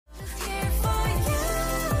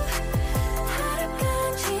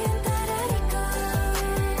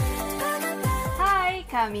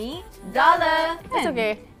kami, Dolla. It's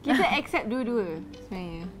okay. Kita accept dua-dua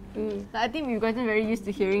sebenarnya. So I think we've gotten very used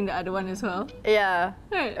to hearing the other one as well. Yeah,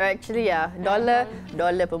 actually yeah. Dolla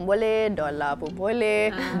pun boleh, Dolla pun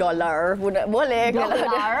boleh, dollar pun boleh.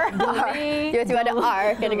 Dollar boleh. Tiba-tiba ada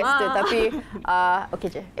R kena kat situ. Tapi okay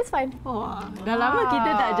je, it's fine. Wah, dah lama kita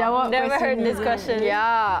tak jawab. Never heard this question.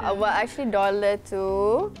 Yeah, well actually Dolla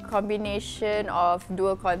tu combination of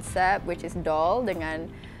dua konsep, which is doll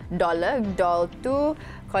dengan Dolla. Doll tu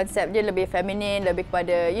konsep dia lebih feminine, lebih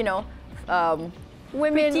kepada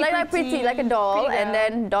women pretty like a doll, and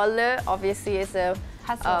then Dolla obviously is a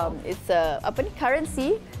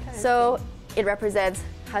currency, so it represents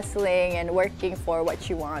hustling and working for what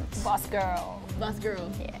you want. Boss girl.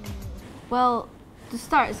 Yeah. Well, to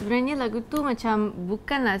start, sebenarnya lagu tu macam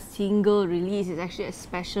bukanlah single release, it's actually a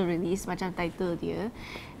special release macam title dia,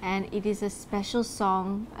 and it is a special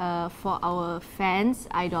song for our fans,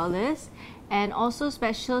 idolers, and also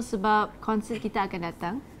special sebab konsert kita akan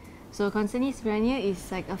datang. So konsert ni sebenarnya is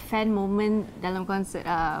like a fan moment dalam konsert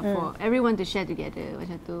for everyone to share together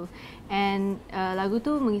macam tu. And lagu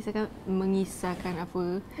tu mengisahkan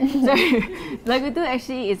apa? Sorry. Lagu tu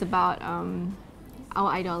actually is about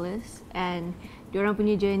our idolers and diorang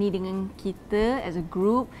punya journey dengan kita as a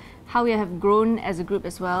group, how we have grown as a group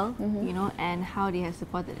as well, you know, and how they have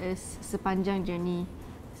supported us sepanjang journey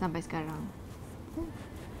sampai sekarang.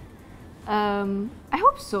 I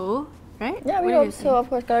hope so. Right? Yeah, we hope so.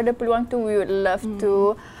 Of course, kalau ada peluang tu, we would love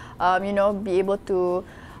to, be able to,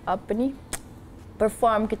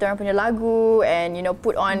 perform kita orang punya lagu and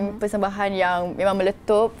put on persembahan yang memang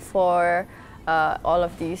meletup for all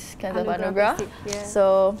of these kinds of anugerah. Yeah.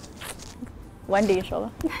 So, one day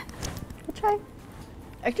insyaAllah. We'll try.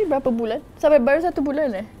 Actually, berapa bulan? Sampai baru 1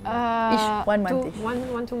 bulan Ish, 1 month.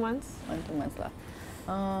 2 months. 1-2 months lah.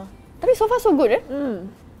 Tapi so far so good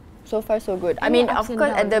So far so good. I mean, of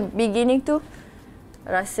course at the beginning tu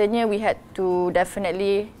rasanya we had to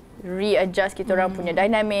definitely readjust kita orang punya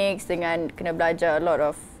dynamics dengan kena belajar a lot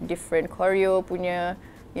of different choreo punya,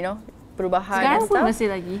 perubahan sekarang and stuff. Masih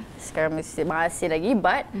lagi. Sekarang masih lagi,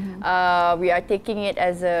 but we are taking it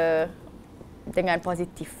as dengan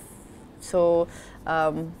positif. So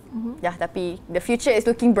tapi the future is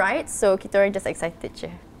looking bright, so kita orang just excited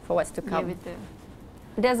je for what's to come. Yeah, betul.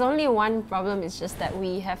 There's only one problem, it's just that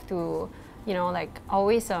we have to,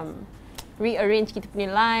 always rearrange kita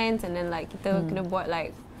punya lines, and then kita kena buat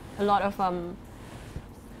a lot of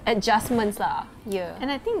adjustments lah. Yeah.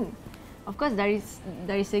 And I think, of course, dari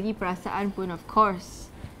segi perasaan pun, of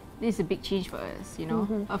course, this is a big change for us,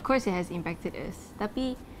 Of course, it has impacted us.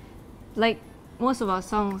 Tapi, like most of our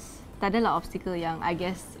songs, tak adalah obstacle yang I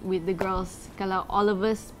guess with the girls, kalau all of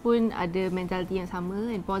us pun ada mentality yang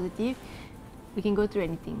sama and positive, we can go through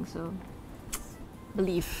anything. So,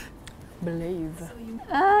 believe.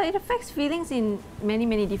 It affects feelings in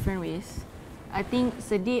many different ways. I think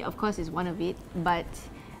sedih, of course, is one of it. But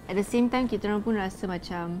at the same time, kita orang pun rasa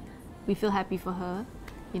macam we feel happy for her.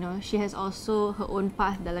 She has also her own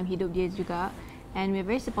path dalam hidup dia juga, and we're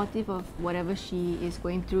very supportive of whatever she is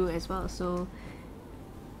going through as well. So,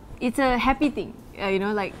 it's a happy thing.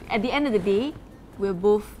 At the end of the day, we're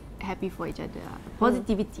both happy for each other.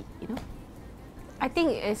 Positivity, I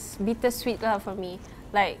think it's bittersweet lah for me.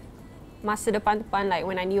 Masa depan,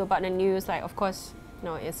 when I knew about the news, of course,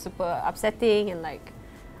 it's super upsetting and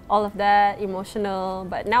all of that, emotional.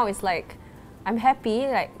 But now it's I'm happy,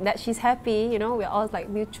 that she's happy. We're all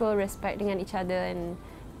mutual respect dengan each other, and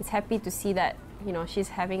it's happy to see that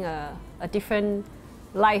she's having a different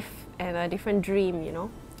life and a different dream.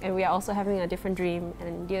 And we are also having a different dream,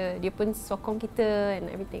 and dia pun sokong kita and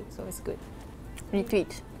everything, so it's good.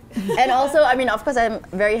 Retweet. And also, I mean, of course, I'm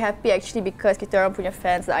very happy actually because kita orang punya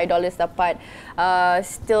fans, the idolers dapat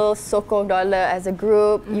still sokong Dolla as a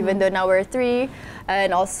group, even though now we're 3,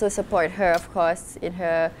 and also support her, of course, in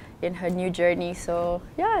her new journey. So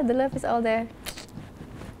yeah, the love is all there.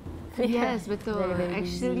 Yes, betul.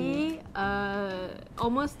 Actually,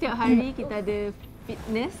 almost setiap hari kita ada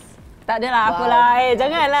fitness. Tak adalah, apalah.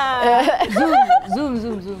 Janganlah. Zoom.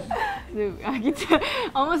 Kita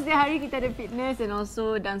almost setiap hari kita ada fitness and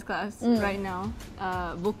also dance class right now.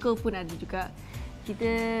 Vocal pun ada juga.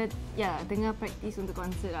 Kita tengah practice untuk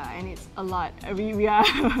konsert lah, and it's a lot. We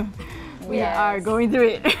are going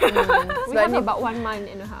through it. We have about 1.5 months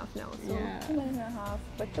now. So. Yeah.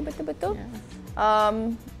 1.5. Betul. Yeah.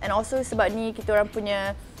 And also sebab ni kita orang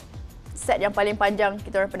punya set yang paling panjang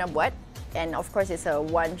kita orang pernah buat. And of course, it's a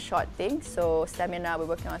one-shot thing. So stamina, we're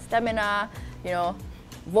working on stamina,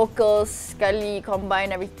 vocals sekali,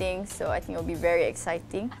 combine everything. So I think it'll be very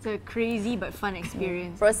exciting. It's a crazy but fun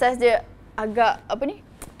experience. Proses dia agak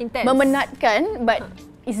Intense. memenatkan, but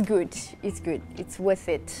it's good. It's good. It's worth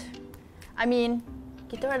it. I mean,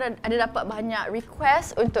 kita orang ada dapat banyak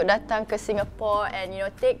request untuk datang ke Singapore and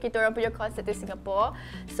take kita orang punya konsert to Singapore.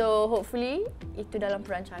 So hopefully itu dalam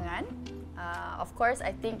perancangan. Of course,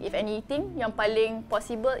 I think if anything yang paling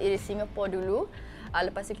possible it is Singapore dulu.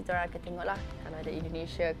 Lepas tu kita orang akan tengoklah kalau ada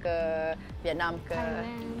Indonesia ke Vietnam ke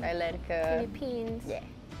Thailand ke Philippines.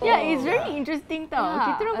 Yeah, it's very interesting tau.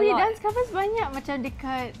 Yeah, Kita orang punya dance covers banyak macam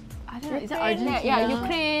dekat I don't know, is it Argentina? Yeah,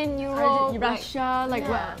 Ukraine, Europe, Russia, like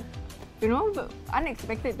yeah. what? You know,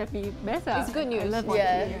 unexpected tapi best lah. It's good news. I love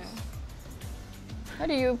Yeah. it. How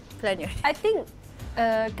do you plan your? I think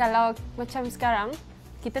kalau macam sekarang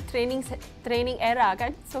kita training era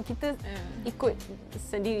kan, so kita ikut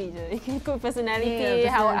sendiri je, ikut personality,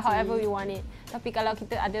 however we want it. Tapi kalau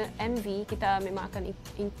kita ada MV, kita memang akan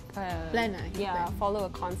Plan lah. follow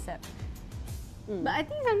a concept. But I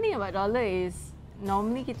think something about Dolla is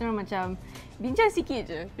normally kita orang macam bincang sikit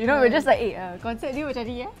je. You know, we're just like, konsert dia macam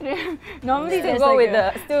ni normally Still there's go like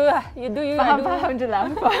with you do you. faham je lah.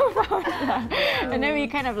 And then we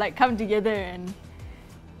kind of like come together and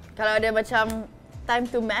Kalau ada macam time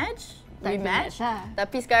to match, we Time to match. match lah.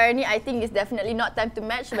 Tapi sekarang ni I think it's definitely not time to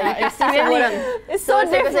match. But you can see semua orang. It's so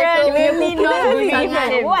different. Really not really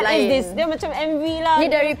different. What is lain. this? Dia macam MV lah. Ni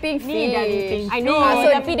dari Pink Fish. I know,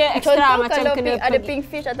 tapi dia extra contoh macam kalau kena ada pergi. Pink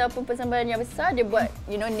Fish ataupun persembahan yang besar, dia buat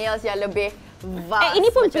nails yang lebih vast. ini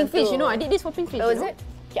pun macam Pink Fish, tu. I did this for Pink Fish. Oh, is it?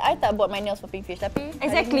 Okay, I tak buat my nails for Pink Fish, tapi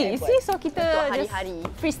Exactly. hari ni I See, buat. so kita Untuk just hari-hari.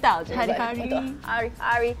 freestyle je. Hari-hari. Untuk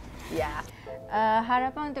hari-hari. Yeah.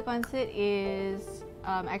 Harapan untuk konsert is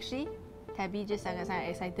actually Tabby just sangat-sangat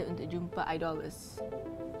excited untuk jumpa idolers.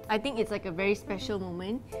 I think it's like a very special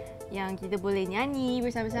moment yang kita boleh nyanyi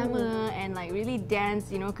bersama-sama and like really dance,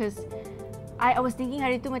 because I was thinking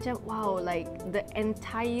hari tu macam wow, like the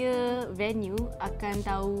entire venue akan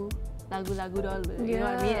tahu lagu-lagu Dolla, you know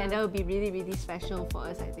what I mean? And that would be really really special for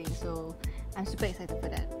us, I think. So I'm super excited for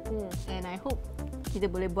that. And I hope kita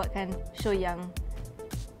boleh buatkan show yang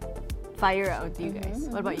fire out to you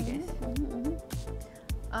guys. What about you guys?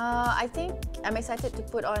 I think I'm excited to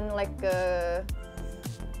put on like a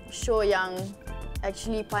show yang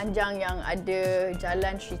actually panjang, yang ada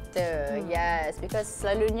jalan cerita. Yes, because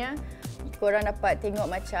selalunya korang dapat tengok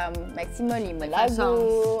macam maksimum 5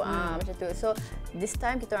 lagu, macam tu. So this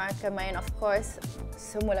time kita orang akan main of course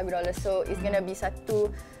semua lagu Dolla. So it's gonna be satu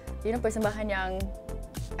persembahan yang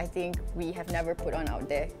I think we have never put on out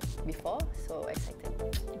there before. So excited.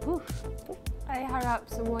 I harap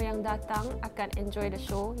semua yang datang akan enjoy the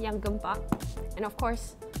show yang gempak. And of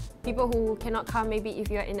course, people who cannot come, maybe if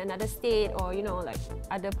you're in another state or like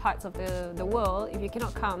other parts of the world, if you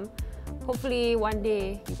cannot come, hopefully one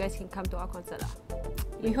day you guys can come to our concert lah.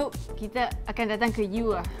 We hope kita akan datang ke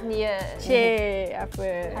you lah. Yeah.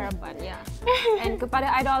 Apa? Harapan, yeah. And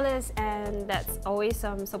kepada idolers, and that's always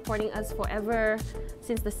supporting us forever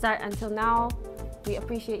since the start until now. We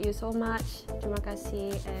appreciate you so much. Terima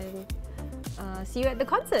kasih, and see you at the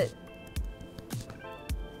concert.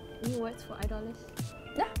 Any words for idolers?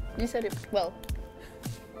 Nah, you said it well.